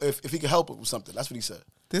 or if he could help her with something. That's what he said.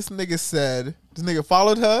 This nigga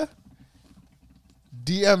followed her,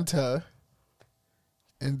 DM'd her,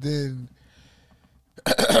 and then,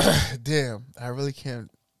 damn, I really can't.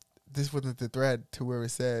 This wasn't the thread to where it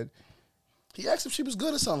said. He asked if she was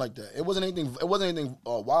good or something like that. It wasn't anything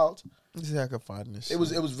wild. See, I could find this. It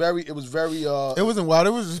was very. It wasn't wild. It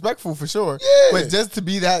was respectful for sure. Yeah. But just to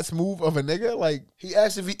be that smooth of a nigga, like he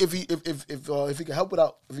asked if he could help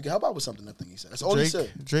out with something. I think he said. That's all he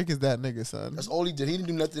said. Drake is that nigga, son. That's all he did. He didn't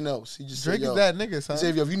do nothing else. He just Drake said, is that nigga, son. He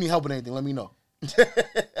said, if you need help with anything, let me know.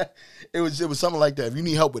 It was something like that. If you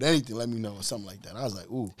need help with anything, let me know, or something like that. I was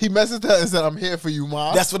like, ooh. He messaged her and said, "I'm here for you,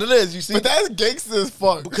 mom." That's what it is. You see, but that's gangster as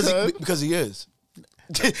fuck. Because he is.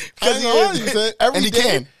 Because he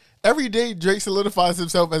is. Every day Drake solidifies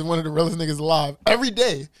himself as one of the realest niggas alive. Every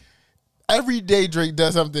day Drake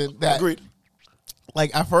does something that. Agreed.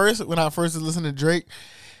 Like when I first was listening to Drake,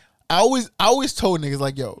 I always told niggas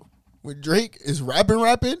like, yo, when Drake is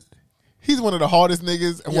rapping, he's one of the hardest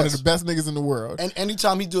niggas and one of the best niggas in the world. And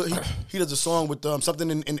anytime he does a song with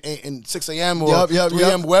something in 6 a.m. or 3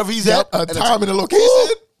 a.m. wherever he's at, a time and a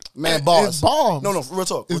location. Man, bars. It's bombs. No, real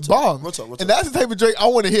talk. It's bombs. Real talk. And that's the type of Drake I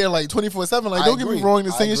want to hear like 24/7. Like, don't get me wrong,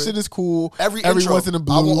 the singing shit is cool. Every once in a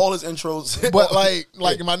blue. I want all his intros. But like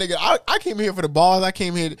my nigga, I came here for the bars. I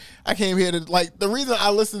came here to like the reason I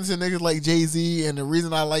listen to niggas like Jay-Z and the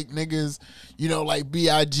reason I like niggas, you know, like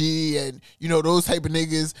B.I.G. and you know those type of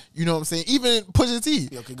niggas, you know what I'm saying? Even Pusha T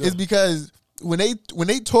is because when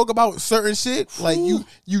they talk about certain shit, like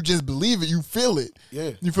you just believe it, you feel it.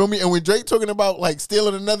 Yeah. You feel me? And when Drake talking about like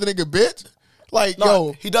stealing another nigga bitch, like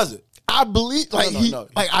he does it. I believe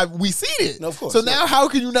we seen it. No, of course. So now how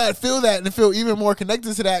can you not feel that and feel even more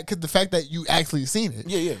connected to that? Because the fact that you actually seen it.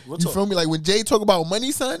 Yeah. You feel me? Like when Jay talk about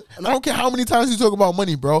money, son, I don't care how many times you talk about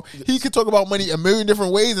money, bro. He could talk about money a million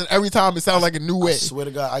different ways, and every time it sounds like a new way. I swear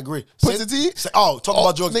to God, I agree. Pusha T? Talk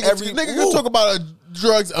about drugs. Nigga can talk about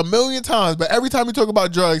drugs a million times, but every time he talk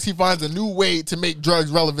about drugs, he finds a new way to make drugs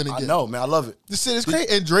relevant again. I know, man. I love it. This shit is crazy.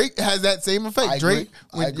 And Drake has that same effect.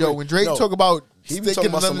 When Drake talk about he be sticking talking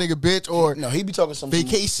about another nigga bitch or he be talking some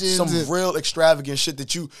vacations, some real extravagant shit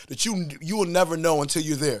that you will never know until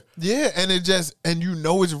you're there. Yeah, and you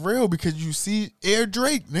know it's real because you see Air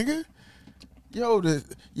Drake, nigga. The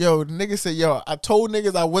nigga said, I told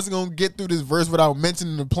niggas I wasn't gonna get through this verse without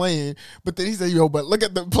mentioning the plane, but then he said, but look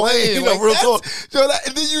at the plane. You know, real talk.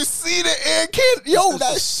 And then you see the air can.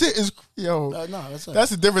 That shit is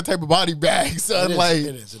that's a different type of body bag, son.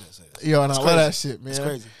 It is. And I love that shit, man. It's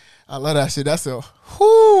crazy. I love that shit. That's a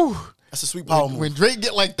whoo. That's a sweet power move. When Drake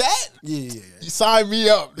get like that, yeah. You sign me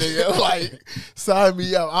up, nigga. Like, sign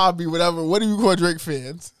me up. I'll be whatever. What do you call Drake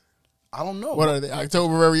fans? I don't know. What are they?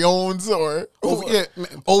 October Very Owns or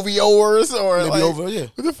OVOers or maybe like, over, yeah.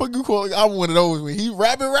 What the fuck you call it? I'm one of those when he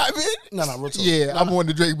rapping. No, real talk. Yeah, I'm on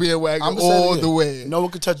the Drake bandwagon all the way. No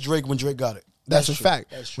one could touch Drake when Drake got it. That's a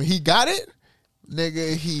fact. When he got it,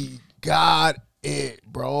 nigga, he got it,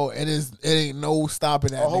 bro. And it ain't no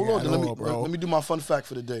stopping that. Hold on, bro. Let me do my fun fact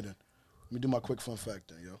for the day then. Let me do my quick fun fact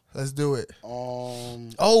then, yo. Let's do it.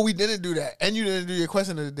 We didn't do that, and you didn't do your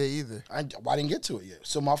question of the day either. I didn't get to it yet.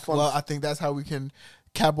 So my fun. Well, I think that's how we can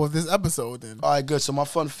cap off this episode then. All right, good. So my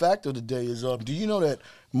fun fact of the day is: do you know that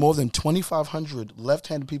more than 2,500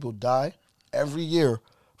 left-handed people die every year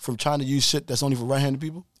from trying to use shit that's only for right-handed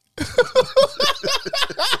people?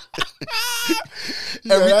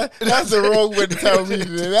 That's the wrong way to tell me,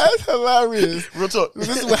 man. That's hilarious. Real talk.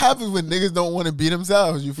 This is what happens when niggas don't want to be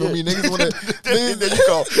themselves. You feel me? Niggas want to.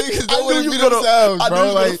 Niggas don't want to be themselves,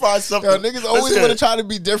 bro. Like, niggas always want to try to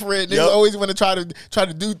be different. Niggas always want to try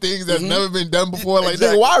to do things that's never been done before. Like,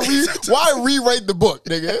 nigga, why rewrite the book,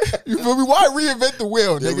 nigga? You feel me? Why reinvent the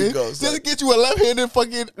wheel, nigga? Just get you a left-handed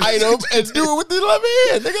fucking item and do it with the left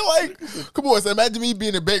hand, nigga. Like, come on. So imagine me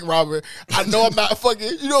being a bank robber. I know I'm not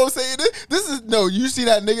fucking. You know what I'm saying? This is you see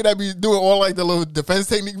that nigga that be doing all like the little defense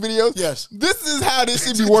technique videos? Yes. This is how this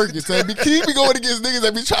shit be working. So he be going against niggas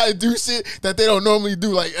that be trying to do shit that they don't normally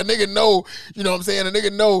do. Like a nigga know, you know what I'm saying? A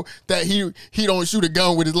nigga know that he don't shoot a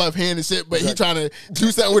gun with his left hand and shit, but he trying to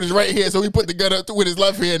do something with his right hand, so he put the gun up with his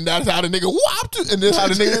left hand, and that's how the nigga whopped. And this how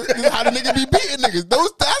the nigga be beating niggas.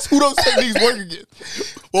 That's who those techniques work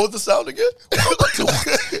against. What was the sound again?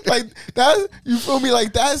 Like that, you feel me?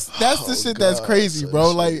 Like that's the shit that's crazy,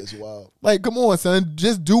 bro. Like, wild. Like, come on, son.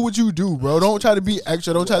 Just do what you do, bro. Don't try to be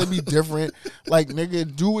extra. Don't try to be different. Like,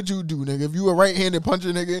 nigga, do what you do, nigga. If you a right-handed puncher,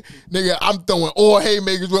 nigga, I'm throwing all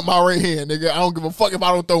haymakers with my right hand, nigga. I don't give a fuck if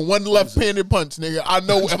I don't throw one left-handed punch, nigga. I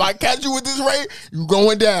know if I catch you with this right, you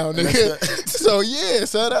going down, nigga. So, yeah,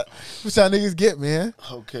 son. That's how niggas get, man.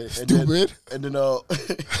 Okay. Stupid. And then,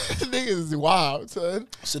 niggas is wild, son.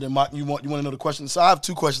 So then, you want to know the question? So I have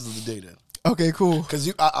 2 questions of the day then. Okay, cool.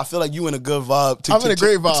 Because I feel like you in a good vibe. I'm in a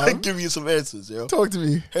great vibe. To give you some answers, yo. Talk to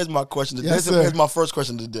me. Here's my question. Yes, here's my first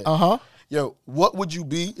question today. Uh-huh. Yo, what would you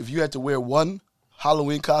be if you had to wear one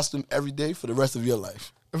Halloween costume every day for the rest of your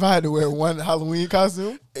life? If I had to wear one Halloween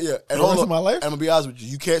costume, yeah, and for the rest of my life, I'm gonna be honest with you.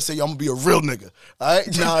 You can't say I'm gonna be a real nigga. All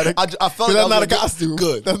right? Nah, I felt like that's not a costume.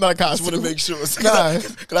 Good. That's not a costume. Just want to make sure. Nah,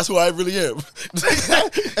 because that's who I really am.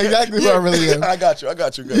 Exactly who I really am. I got you.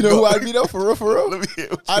 You know who I'd be though? For real. Let me hear.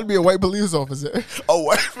 I'd be a white police officer. A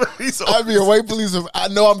white police officer. I'd be a white police officer. I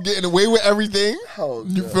know I'm getting away with everything. Oh,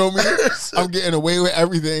 you feel me? I'm getting away with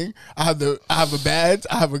everything. I have a badge.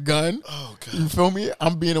 I have a gun. Oh God. You feel me?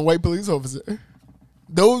 I'm being a white police officer.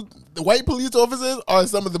 The white police officers are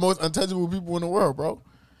some of the most untouchable people in the world, bro.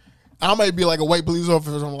 I might be like a white police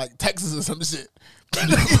officer from like Texas or some shit. How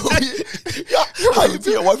you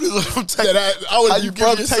be a white police officer from Texas? How you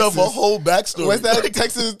give yourself a whole backstory? What's that?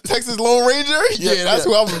 Texas Lone Ranger? Yeah, that's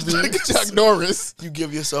who I'm gonna be. Chuck Norris. You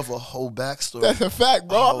give yourself a whole backstory. That's a fact,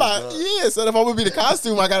 bro. I'm not. Yeah, so if I'm gonna be the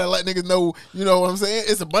costume, I gotta let niggas know. You know what I'm saying?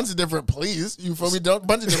 It's a bunch of different police. You feel me? A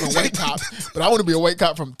bunch of different white cops. But I want to be a white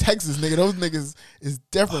cop from Texas, nigga. Those niggas is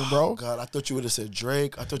different, bro. Oh God, I thought you would have said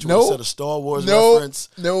Drake. I thought you would have said a Star Wars reference.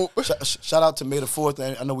 Nope. Shout out to May the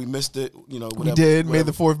 4th. I know we missed it. You know, whatever. We did. May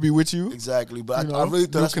the 4th be with you. Exactly, but I really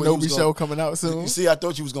thought that's what you was Kenobi show coming out soon. You see, I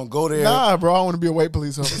thought you was gonna go there. Nah, bro, I want to be a white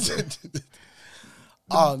police officer.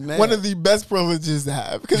 Oh man, one of the best privileges to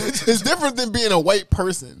have because it's different than being a white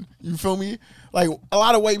person. You feel me? Like a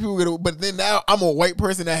lot of white people get it, but then now I'm a white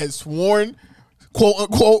person that has sworn, quote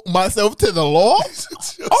unquote, myself to the law.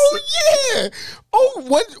 Oh yeah.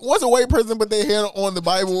 Oh, once a white person put their hand on the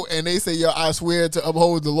Bible and they say, "Yo, I swear to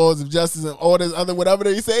uphold the laws of justice and all this other whatever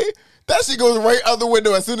they say." That shit goes right out the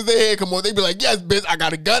window. As soon as their head come on, they be like, "Yes, bitch, I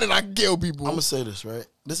got a gun and I can kill people." I'm gonna say this, right?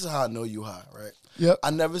 This is how I know you high, right? Yep. I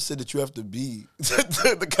never said that you have to be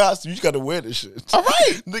the costume. You just got to wear this shit. All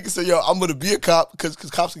right. Niggas say, "Yo, I'm gonna be a cop because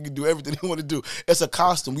cops can do everything they want to do." It's a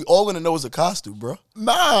costume. We all gonna know it's a costume, bro.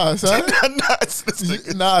 Nah, son.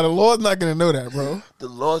 Nah, the law's not gonna know that, bro. The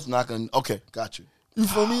law's not gonna. Okay, got you. You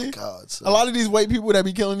feel me? God, son. A lot of these white people that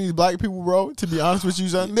be killing these black people, bro, to be honest with you,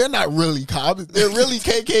 son, they're not really cops. They're really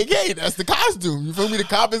KKK. That's the costume. You feel me? The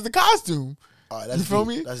cop is the costume. All right, that's you feel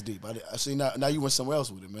deep. me? That's deep. I see now you went somewhere else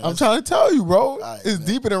with it, man. I'm trying to tell you, bro. Right, it's man.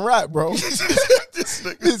 deeper than rap, bro.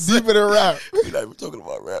 It's deeper than rap. We're not even talking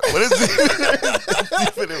about rap. What is it?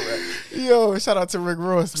 Deeper than rap. Yo, shout out to Rick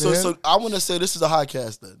Ross, man. So I want to say this is a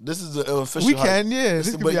HIGHcast then. This is the official. We can, yeah.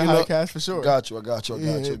 This could be a HIGHcast for sure. Got you. I got you.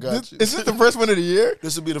 Is this the first one of the year?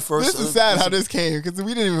 This will be the first. This is sad how this came because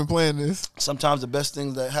we didn't even plan this. Sometimes the best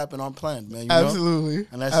things that happen aren't planned, man. You Absolutely. know?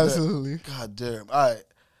 And that's absolutely. God damn. All right.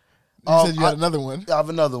 You said you had another one. I have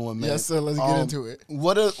another one, man. Yes, sir. Let's get into it.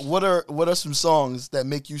 What are some songs that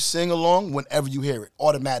make you sing along whenever you hear it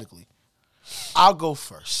automatically? I'll go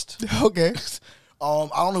first. Okay. I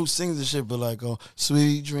don't know who sings this shit, but like,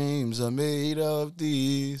 sweet dreams are made of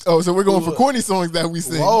these. Oh, so we're going for corny songs that we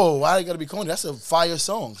sing. Whoa, why you gotta be corny? That's a fire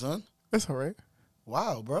song, son. That's all right.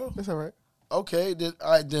 Wow, bro. That's all right. Okay,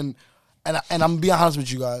 then. And I'm gonna be honest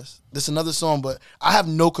with you guys. This is another song, but I have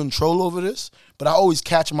no control over this. But I always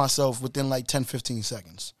catch myself within like 10, 15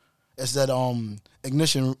 seconds. It's that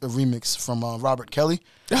Ignition remix from Robert Kelly.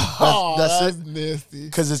 That's nasty.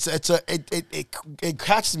 Because it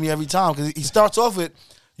catches me every time. Because he starts off with,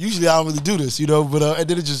 usually I don't really do this, you know. But and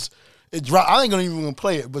then it drop. I ain't gonna even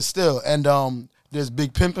play it, but still. And there's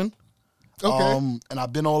Big Pimpin'. Okay. And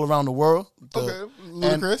I've been all around the world. Okay.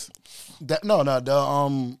 Ludacris.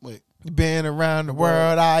 Wait. Been around the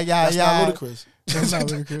world, That's not Ludacris. That's not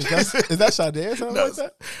Ludacris. Is that Sade or something like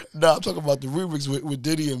that? No, I'm talking about the remix with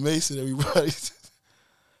Diddy and Mason. Everybody.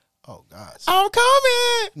 Oh God. I'm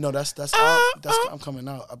coming. No, that's I'm coming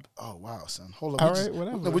out. Oh wow, son. Hold up.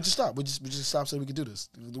 Whatever. We just stop. We just stop so we can do this.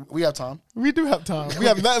 We have time. We do have time. We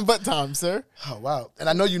have nothing but time, sir. Oh wow. And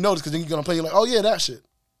I know you know this because then you're gonna play. You're like, oh yeah, that shit.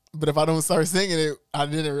 But if I don't start singing it, I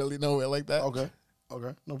didn't really know it like that. Okay,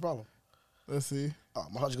 no problem. Let's see. Oh,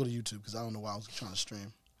 I'm about to go to YouTube because I don't know why I was trying to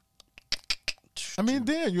stream. I mean,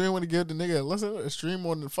 damn, you ain't want to give the nigga a stream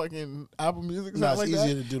on the fucking Apple Music or something like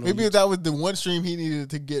easier that? to do Maybe if that was the one stream he needed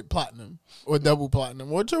to get platinum or double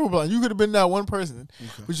platinum or triple platinum. You could have been that one person.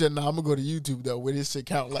 Okay. But you said, nah, I'm going to go to YouTube, though, where this shit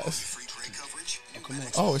count less. Okay. Come on.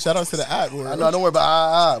 Oh, shout out to the ad. I know. Don't worry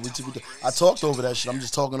about I talked over that shit. I'm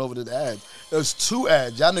just talking over the ad. There's 2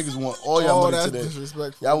 ads. Y'all niggas want all y'all money today. That's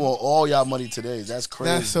disrespectful. Y'all want all y'all money today. That's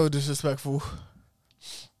crazy. That's so disrespectful.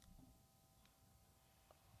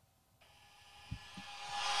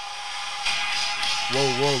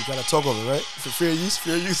 Whoa, gotta talk over it, right? For fair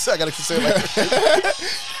use. I gotta say it like that.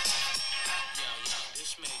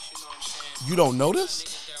 You don't know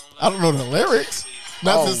this? I don't know the lyrics.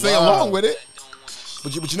 Not to sing along with it.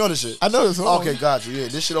 But you know this shit. I know this song. Okay, got you. Yeah,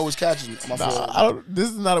 this shit always catches me. This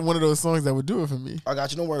is not one of those songs that would do it for me. I got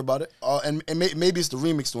you. Don't worry about it. And maybe it's the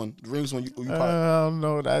remixed one. The remixed one you probably. I don't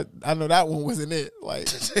know that. I know that one wasn't it. Like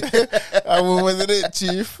that one wasn't it,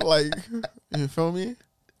 Chief. Like, you feel me?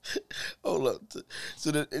 Hold up.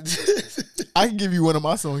 So I can give you one of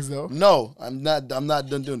my songs though. No, I'm not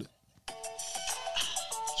done doing it.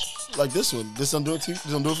 Like this one. This don't do it to you?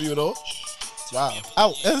 This don't do it for you at all? Wow.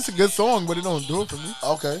 That's a good song, but it don't do it for me.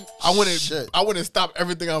 Okay. I wouldn't stop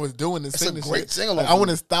everything I was doing to sing this shit. It's a great sing-along. I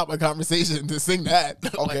wouldn't stop a conversation to sing that.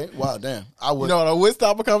 Okay. Wow, damn. I would. You know what I would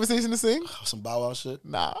stop a conversation to sing? Some Bow Wow shit?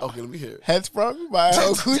 Nah. Okay, let me hear it. Headsprung by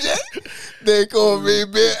Cool J. They call me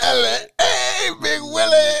Big Ella. Hey, Big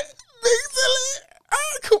Willie. Big Silly.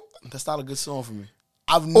 Cool. That's not a good song for me.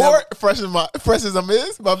 Or Fresh as I'm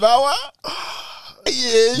Is by Bow Wow.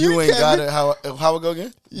 Yeah, you ain't got it. How it go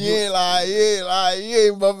again? You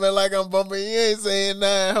ain't bumping like I'm bumping. You ain't saying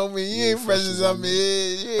nothing, homie. You ain't fresh as I'm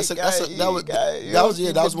is. That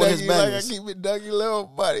was one of his bangers. Like I keep it Dougie, little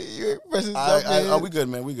buddy. You ain't fresh as I'm is. We good,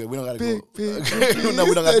 man. We good. We don't gotta go. No,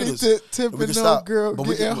 we don't gotta do this. Tipping no girl,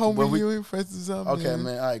 getting homie. You ain't fresh as I'm is. Okay,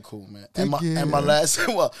 man. All right, cool, man. And my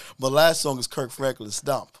last song is Kirk Franklin's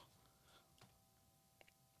Stomp.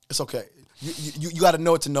 It's okay. You got to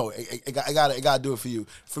know it to know it. I got to do it for you.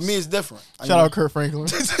 For me, it's different. Shout out Kurt Franklin.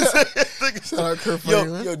 Shout out Kurt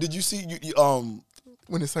Franklin. Yo, did you see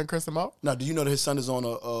when his son cursed him out? No, do you know that his son is on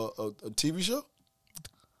a TV show?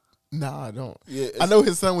 Nah, I don't. Yeah, I know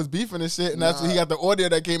his son was beefing and shit, and that's when he got the audio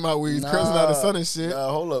that came out where he's cursing out his son and shit. Nah,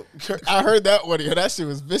 hold up. I heard that audio. That shit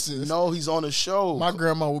was vicious. No, he's on a show. My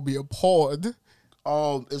grandma would be appalled.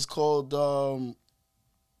 It's called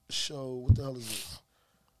show. What the hell is it?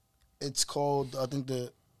 It's called,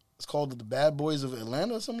 it's called The Bad Boys of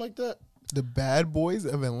Atlanta or something like that. The Bad Boys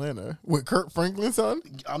of Atlanta? With Kurt Franklin's son?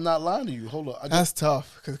 I'm not lying to you. Hold on. That's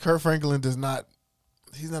tough, because Kurt Franklin he's not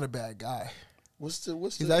a bad guy.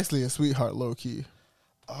 He's actually a sweetheart, low-key.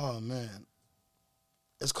 Oh, man.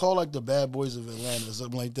 It's called like The Bad Boys of Atlanta or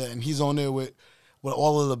something like that, and he's on there with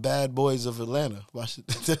all of the bad boys of Atlanta.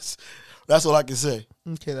 That's all I can say.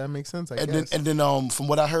 Okay, that makes sense, I guess. And then from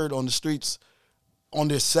what I heard on the streets, on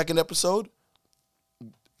their second episode,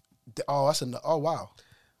 wow,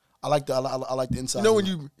 I like the inside. You know when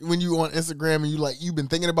you on Instagram and you've been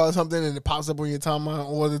thinking about something and it pops up on your timeline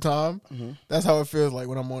all the time. Mm-hmm. That's how it feels like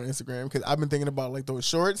when I'm on Instagram, because I've been thinking about like those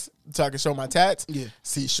shorts so I can show my tats. Yeah,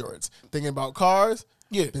 see shorts. Thinking about cars.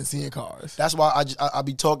 Yeah, been seeing cars. That's why I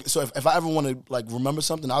be talking. So if I ever want to like remember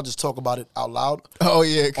something, I'll just talk about it out loud. Oh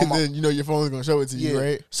yeah, because then your phone's gonna show it to you,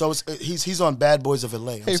 right? So he's on Bad Boys of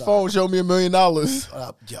LA. Hey, phone, show me $1 million.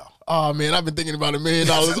 Yeah. Oh man, I've been thinking about $1 million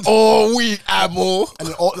all week, Apple. And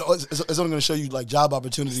then it's only gonna show you like job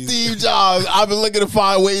opportunities. Steve Jobs. I've been looking to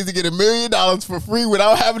find ways to get $1 million for free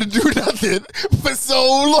without having to do nothing for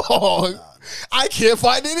so long. I can't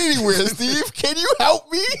find it anywhere, Steve. Can you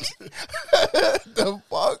help me? The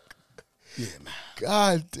fuck? Yeah, man.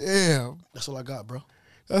 God damn. That's all I got, bro.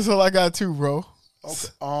 That's all I got too, bro. Okay.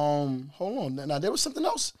 Hold on. Now there was something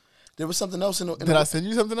else. There was something else Did I send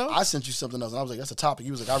you something else? I sent you something else, and I was like, "That's a topic."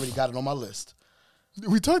 You was like, "I already got it on my list."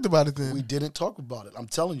 We talked about it then. We didn't talk about it. I'm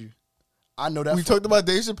telling you. I know that. We talked about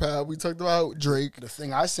Dave Chappelle. We talked about Drake. The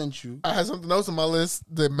thing I sent you. I had something else on my list.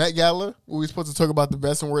 The Met Gala. We were supposed to talk about the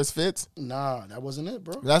best and worst fits. Nah, that wasn't it,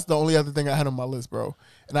 bro. That's the only other thing I had on my list, bro.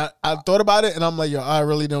 And I thought about it, and I'm like, yo, I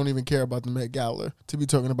really don't even care about the Met Gala to be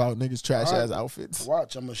talking about niggas' trash-ass outfits.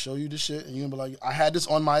 Watch, I'm going to show you the shit, and you're going to be like, I had this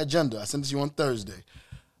on my agenda. I sent this to you on Thursday.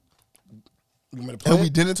 And we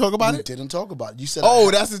didn't talk about it? We didn't talk about it. You said,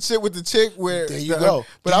 that's the shit with the chick where. There you go.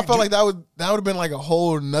 But I felt like that would have been like a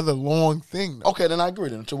whole another long thing. Though. Okay, then I agree.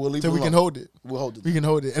 Then so we'll leave it. So we can hold it. We'll hold it. We can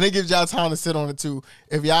hold it, and it gives y'all time to sit on it too.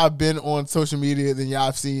 If y'all have been on social media, then y'all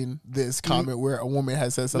have seen this comment where a woman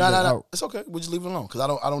has said something. No. It's okay. We'll just leave it alone because I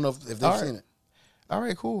don't know if they've seen it. All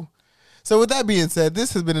right, cool. So with that being said,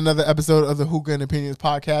 this has been another episode of the Hookah and Opinions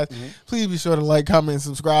podcast. Mm-hmm. Please be sure to like, comment, and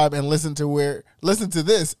subscribe, and listen to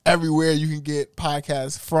this everywhere you can get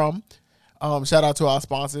podcasts from. Shout out to our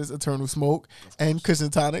sponsors, Eternal Smoke and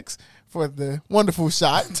Cushion Tonics, for the wonderful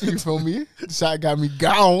shot. You feel me? The shot got me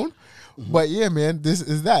gone. Mm-hmm. But yeah, man, this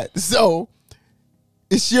is that. So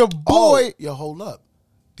It's your boy. Oh, yo, hold up.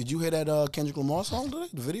 Did you hear that Kendrick Lamar song today?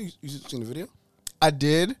 The video? You seen the video? I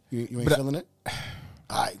did. You ain't feeling it?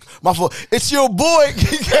 All right. My fault. It's your boy.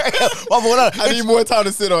 My fault. I need more time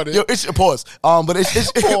to sit on it. Yo, it's your pause. But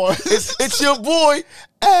it's your boy,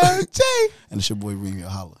 LJ. And it's your boy, Remy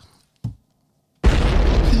Holla.